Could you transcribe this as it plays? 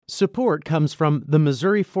Support comes from the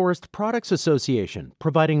Missouri Forest Products Association,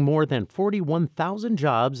 providing more than 41,000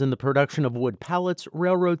 jobs in the production of wood pallets,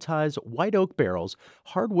 railroad ties, white oak barrels,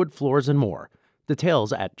 hardwood floors, and more.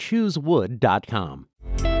 Details at choosewood.com.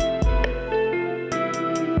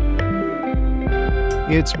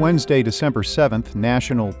 It's Wednesday, December 7th,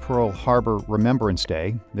 National Pearl Harbor Remembrance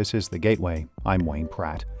Day. This is The Gateway. I'm Wayne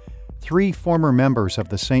Pratt. 3 former members of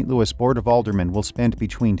the St. Louis Board of Aldermen will spend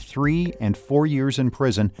between 3 and 4 years in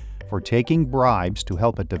prison for taking bribes to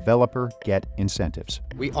help a developer get incentives.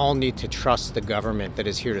 We all need to trust the government that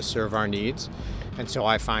is here to serve our needs. And so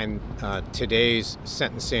I find today's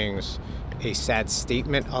sentencings a sad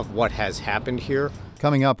statement of what has happened here.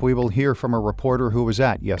 Coming up, we will hear from a reporter who was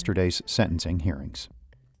at yesterday's sentencing hearings.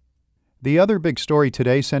 The other big story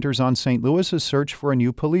today centers on St. Louis's search for a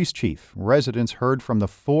new police chief. Residents heard from the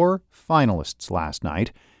 4 finalists last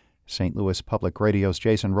night. St. Louis Public Radio's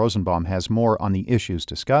Jason Rosenbaum has more on the issues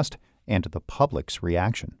discussed and the public's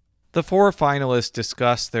reaction. The 4 finalists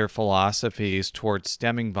discussed their philosophies towards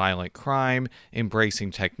stemming violent crime,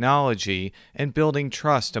 embracing technology, and building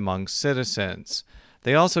trust among citizens.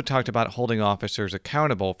 They also talked about holding officers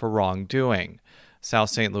accountable for wrongdoing.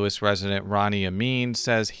 South St. Louis resident Ronnie Amin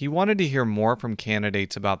says he wanted to hear more from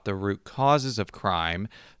candidates about the root causes of crime,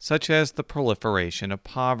 such as the proliferation of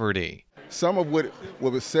poverty. Some of what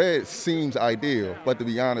was said seems ideal, but to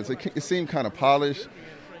be honest, it seemed kind of polished.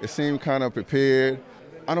 It seemed kind of prepared.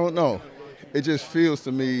 I don't know. It just feels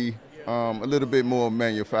to me a little bit more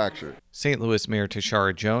manufactured. St. Louis Mayor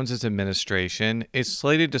Tashara Jones's administration is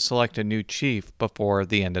slated to select a new chief before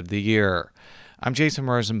the end of the year. I'm Jason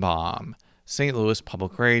Rosenbaum, St. Louis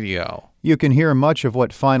Public Radio. You can hear much of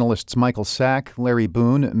what finalists Michael Sack, Larry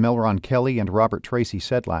Boone, Melron Kelly, and Robert Tracy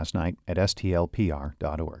said last night at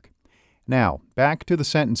stlpr.org. Now, back to the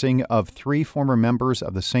sentencing of 3 former members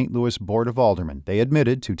of the St. Louis Board of Aldermen. They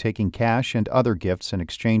admitted to taking cash and other gifts in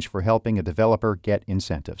exchange for helping a developer get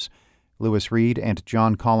incentives. Lewis Reed and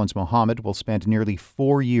John Collins Muhammad will spend nearly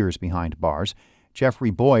 4 years behind bars.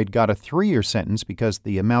 Jeffrey Boyd got a 3-year sentence because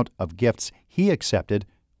the amount of gifts he accepted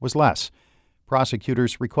was less.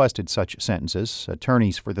 Prosecutors requested such sentences.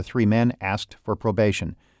 Attorneys for the 3 men asked for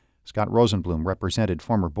probation. Scott Rosenblum represented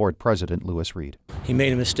former board president Lewis Reed. He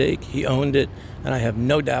made a mistake. He owned it, and I have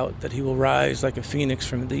no doubt that he will rise like a phoenix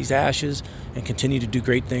from these ashes and continue to do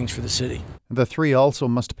great things for the city. The 3 also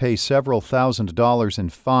must pay several $1,000s in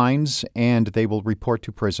fines, and they will report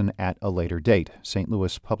to prison at a later date. St.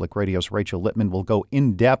 Louis Public Radio's Rachel Littman will go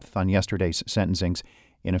in depth on yesterday's sentencings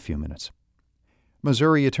in a few minutes.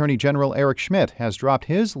 Missouri Attorney General Eric Schmitt has dropped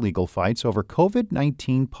his legal fights over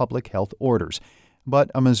COVID-19 public health orders.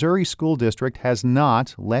 But a Missouri school district has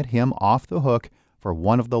not let him off the hook for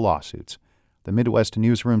one of the lawsuits. The Midwest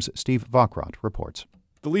Newsroom's Steve Vokraut reports.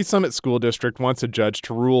 The Lee Summit School District wants a judge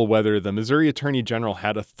to rule whether the Missouri Attorney General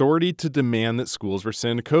had authority to demand that schools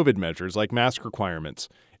rescind COVID measures like mask requirements.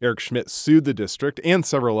 Eric Schmitt sued the district and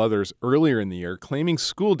several others earlier in the year, claiming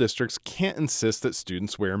school districts can't insist that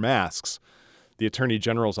students wear masks. The Attorney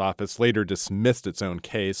General's office later dismissed its own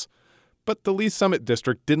case. But the Lee Summit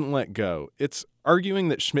District didn't let go. It's arguing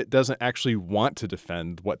that Schmitt doesn't actually want to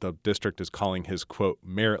defend what the district is calling his, quote,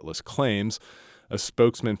 meritless claims. A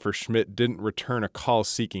spokesman for Schmitt didn't return a call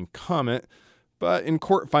seeking comment, but in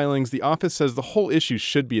court filings, the office says the whole issue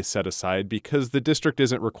should be set aside because the district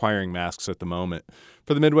isn't requiring masks at the moment.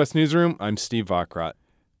 For the Midwest Newsroom, I'm Steve Vokraut.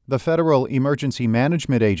 The Federal Emergency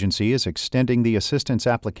Management Agency is extending the assistance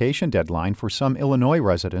application deadline for some Illinois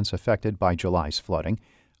residents affected by July's flooding.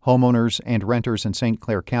 Homeowners and renters in St.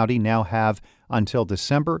 Clair County now have until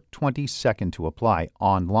December 22nd to apply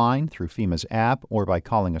online through FEMA's app or by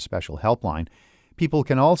calling a special helpline. People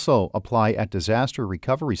can also apply at disaster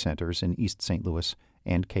recovery centers in East St. Louis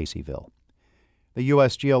and Caseyville. The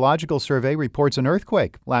U.S. Geological Survey reports an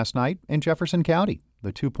earthquake last night in Jefferson County.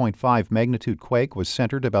 The 2.5 magnitude quake was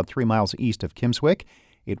centered about 3 miles east of Kimmswick.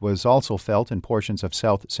 It was also felt in portions of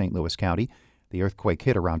South St. Louis County. The earthquake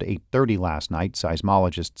hit around 8:30 last night.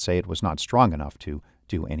 Seismologists say it was not strong enough to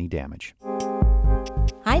do any damage.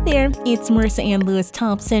 Hi there, it's Marissa Ann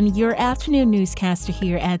Lewis-Thompson, your afternoon newscaster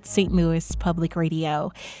here at St. Louis Public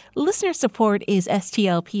Radio. Listener support is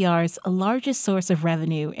STLPR's largest source of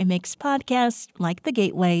revenue and makes podcasts like The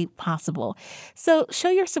Gateway possible. So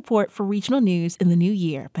show your support for regional news in the new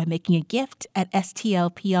year by making a gift at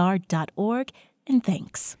stlpr.org, and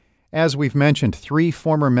thanks. As we've mentioned, 3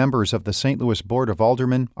 former members of the St. Louis Board of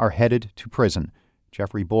Aldermen are headed to prison.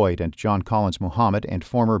 Jeffrey Boyd and John Collins Muhammad and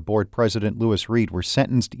former board president Lewis Reed were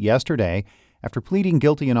sentenced yesterday after pleading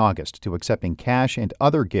guilty in August to accepting cash and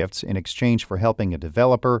other gifts in exchange for helping a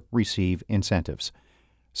developer receive incentives.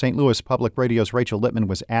 St. Louis Public Radio's Rachel Lippman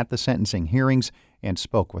was at the sentencing hearings and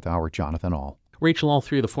spoke with our Jonathan Ahl. Rachel, all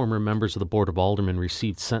three of the former members of the Board of Aldermen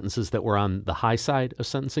received sentences that were on the high side of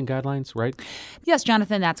sentencing guidelines, right? Yes,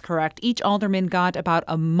 Jonathan, that's correct. Each alderman got about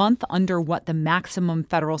a month under what the maximum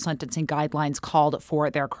federal sentencing guidelines called for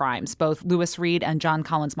their crimes. Both Lewis Reed and John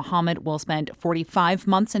Collins Muhammad will spend 45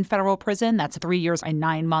 months in federal prison. That's 3 years and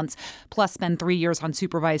 9 months, plus spend 3 years on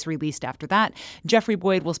supervised release after that. Jeffrey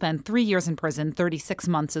Boyd will spend 3 years in prison, 36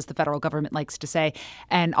 months as the federal government likes to say,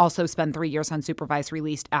 and also spend 3 years on supervised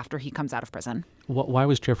release after he comes out of prison. Why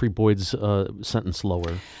was Jeffrey Boyd's sentence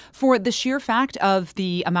lower? For the sheer fact of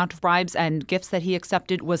the amount of bribes and gifts that he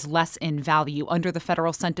accepted was less in value. Under the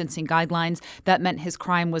federal sentencing guidelines, that meant his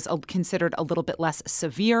crime was considered a little bit less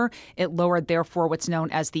severe. It lowered, therefore, what's known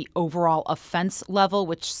as the overall offense level,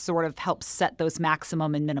 which sort of helps set those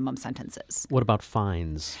maximum and minimum sentences. What about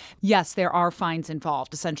fines? Yes, there are fines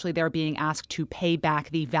involved. Essentially, they're being asked to pay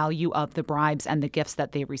back the value of the bribes and the gifts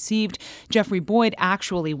that they received. Jeffrey Boyd,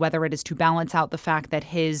 actually, whether it is to balance out the fact that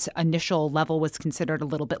his initial level was considered a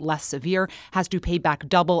little bit less severe, has to pay back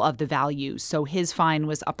double of the value. So his fine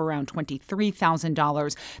was up around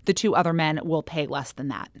 $23,000. The two other men will pay less than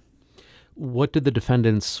that. What did the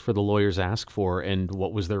defendants for the lawyers ask for, and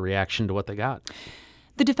what was their reaction to what they got?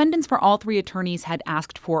 The defendants for all three attorneys had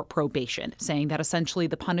asked for probation, saying that essentially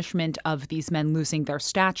the punishment of these men losing their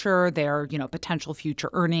stature, their, potential future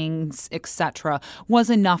earnings, etc., was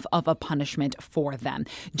enough of a punishment for them.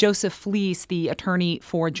 Joseph Fleece, the attorney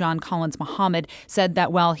for John Collins Muhammad, said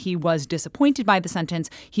that while he was disappointed by the sentence,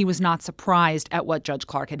 he was not surprised at what Judge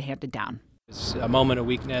Clark had handed down. It's a moment of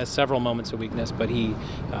weakness, several moments of weakness, but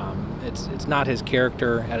it's not his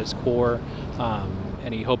character at its core,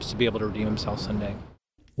 and he hopes to be able to redeem himself someday.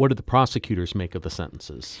 What did the prosecutors make of the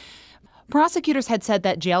sentences? Prosecutors had said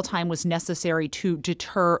that jail time was necessary to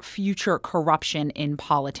deter future corruption in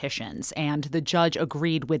politicians, and the judge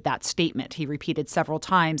agreed with that statement. He repeated several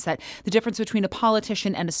times that the difference between a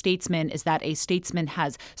politician and a statesman is that a statesman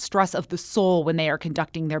has stress of the soul when they are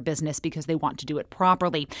conducting their business because they want to do it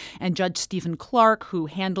properly. And Judge Stephen Clark, who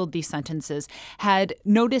handled these sentences, had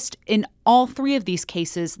noticed in all three of these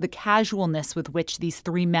cases the casualness with which these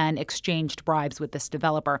three men exchanged bribes with this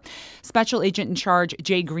developer. Special Agent in Charge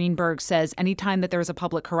Jay Greenberg says anytime that there is a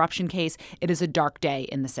public corruption case, it is a dark day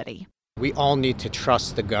in the city. We all need to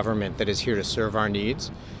trust the government that is here to serve our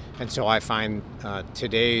needs. And so I find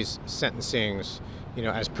today's sentencings,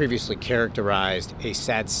 as previously characterized, a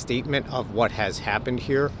sad statement of what has happened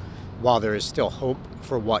here, while there is still hope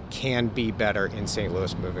for what can be better in St.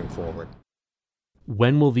 Louis moving forward.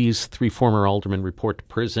 When will these three former aldermen report to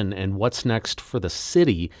prison, and what's next for the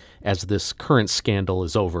city as this current scandal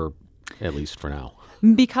is over, at least for now?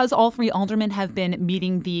 Because all three aldermen have been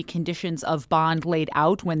meeting the conditions of bond laid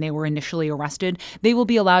out when they were initially arrested, they will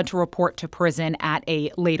be allowed to report to prison at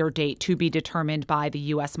a later date to be determined by the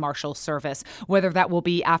U.S. Marshals Service. Whether that will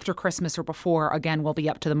be after Christmas or before, again, will be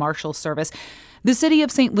up to the Marshals Service. The city of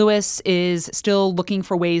St. Louis is still looking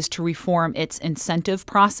for ways to reform its incentive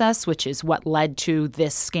process, which is what led to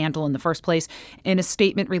this scandal in the first place. In a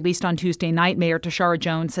statement released on Tuesday night, Mayor Tashara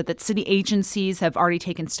Jones said that city agencies have already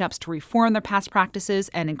taken steps to reform their past practices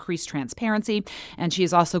and increase transparency. And she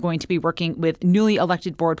is also going to be working with newly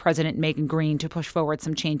elected board president Megan Green to push forward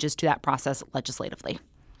some changes to that process legislatively.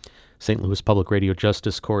 St. Louis Public Radio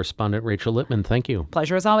Justice correspondent Rachel Lippman, thank you.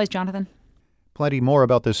 Pleasure as always, Jonathan. Plenty more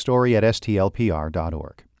about this story at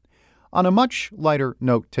stlpr.org. On a much lighter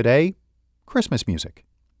note today, Christmas music.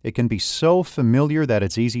 It can be so familiar that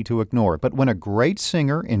it's easy to ignore, but when a great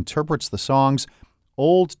singer interprets the songs,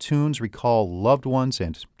 old tunes recall loved ones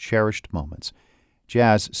and cherished moments.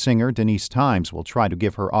 Jazz singer Denise Times will try to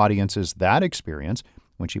give her audiences that experience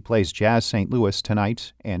when she plays Jazz St. Louis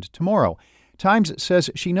tonight and tomorrow. Times says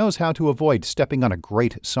she knows how to avoid stepping on a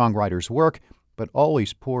great songwriter's work, but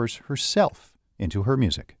always pours herself into her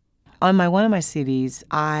music. On one of my CDs,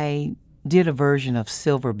 I did a version of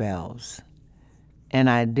Silver Bells, and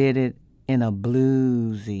I did it in a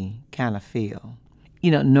bluesy kind of feel.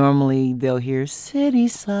 Normally they'll hear city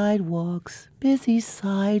sidewalks, busy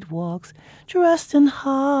sidewalks, dressed in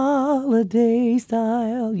holiday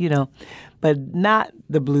style, but not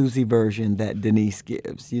the bluesy version that Denise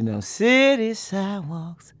gives, city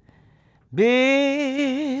sidewalks,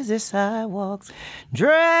 busy sidewalks,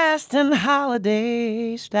 dressed in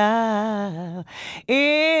holiday style.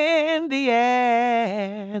 In the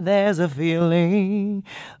air, there's a feeling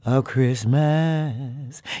of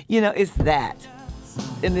Christmas. It's that.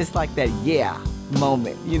 And it's like that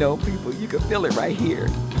moment. People, you can feel it right here.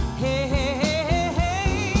 Hey, hey, hey,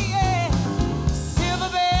 hey, yeah. Silver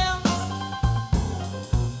bells,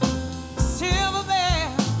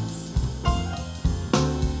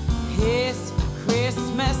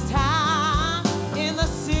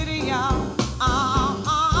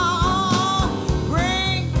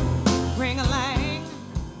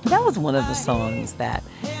 was one of the songs that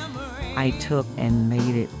I took and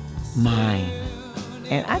made it mine.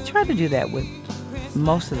 And I try to do that with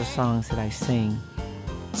most of the songs that I sing.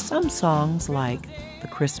 Some songs, like the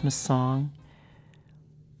Christmas song,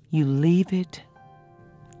 you leave it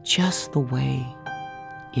just the way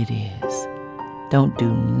it is. Don't do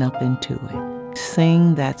nothing to it.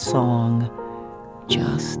 Sing that song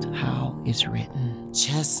just how it's written.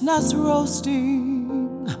 Chestnuts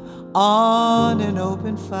roasting on an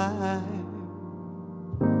open fire.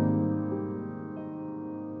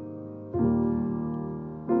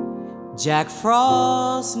 Jack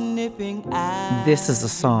Frost nipping at This is a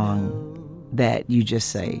song that you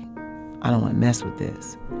just say, I don't want to mess with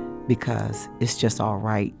this because it's just all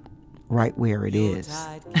right where it is.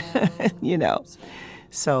 You know?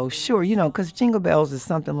 So sure, you know, because Jingle Bells is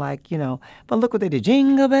something like, you know, but look what they did.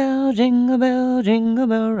 Jingle bell, jingle bell, jingle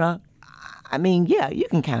bell rock. I mean, yeah, you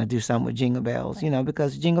can kind of do something with Jingle Bells, you know,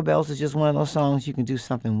 because Jingle Bells is just one of those songs you can do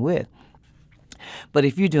something with. But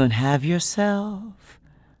if you're doing Have Yourself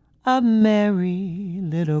a Merry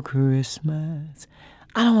Little Christmas,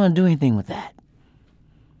 I don't want to do anything with that.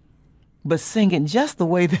 But sing it just the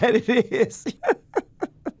way that it is.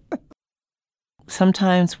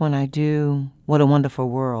 Sometimes when I do What a Wonderful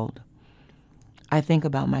World, I think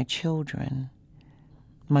about my children,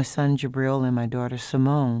 my son Jabril and my daughter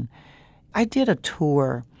Simone. I did a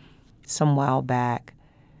tour some while back.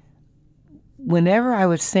 Whenever I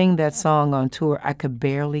would sing that song on tour, I could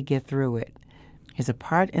barely get through it. There's a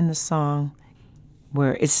part in the song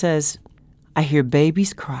where it says, I hear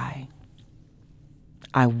babies cry.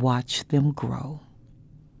 I watch them grow.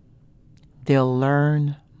 They'll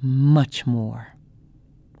learn much more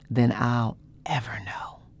than I'll ever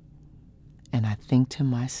know. And I think to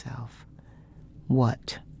myself,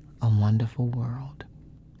 what a wonderful world.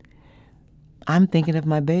 I'm thinking of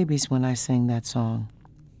my babies when I sing that song.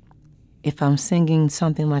 If I'm singing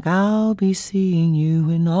something like, I'll be seeing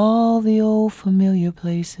you in all the old familiar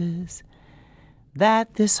places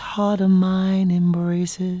that this heart of mine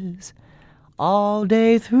embraces all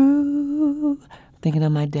day through, thinking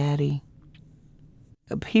of my daddy.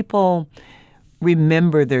 People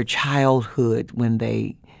remember their childhood when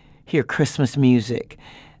they hear Christmas music.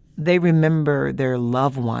 They remember their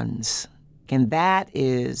loved ones. And that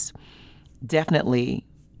is definitely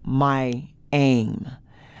my aim,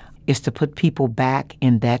 is to put people back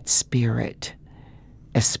in that spirit,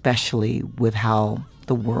 especially with how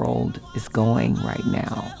the world is going right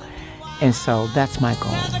now. And so that's my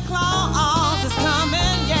goal. Santa Claus is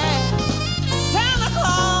coming, yeah. Santa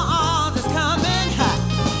Claus is coming, ha.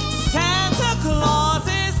 Santa Claus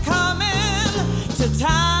is coming to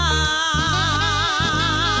town.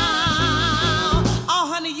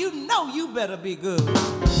 Oh, honey, you know you better be good.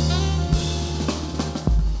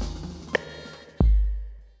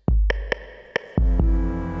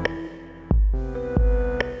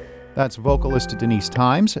 That's vocalist Denise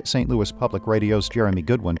Times. St. Louis Public Radio's Jeremy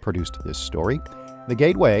Goodwin produced this story. The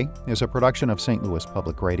Gateway is a production of St. Louis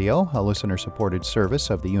Public Radio, a listener-supported service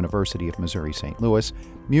of the University of Missouri-St. Louis.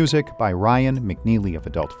 Music by Ryan McNeely of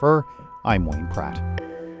Adult Fur. I'm Wayne Pratt.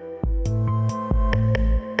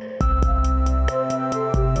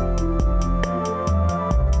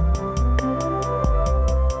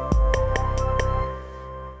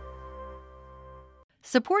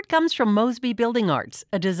 Support comes from Mosby Building Arts,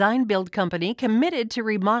 a design-build company committed to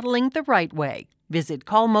remodeling the right way. Visit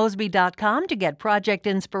callmosby.com to get project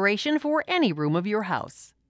inspiration for any room of your house.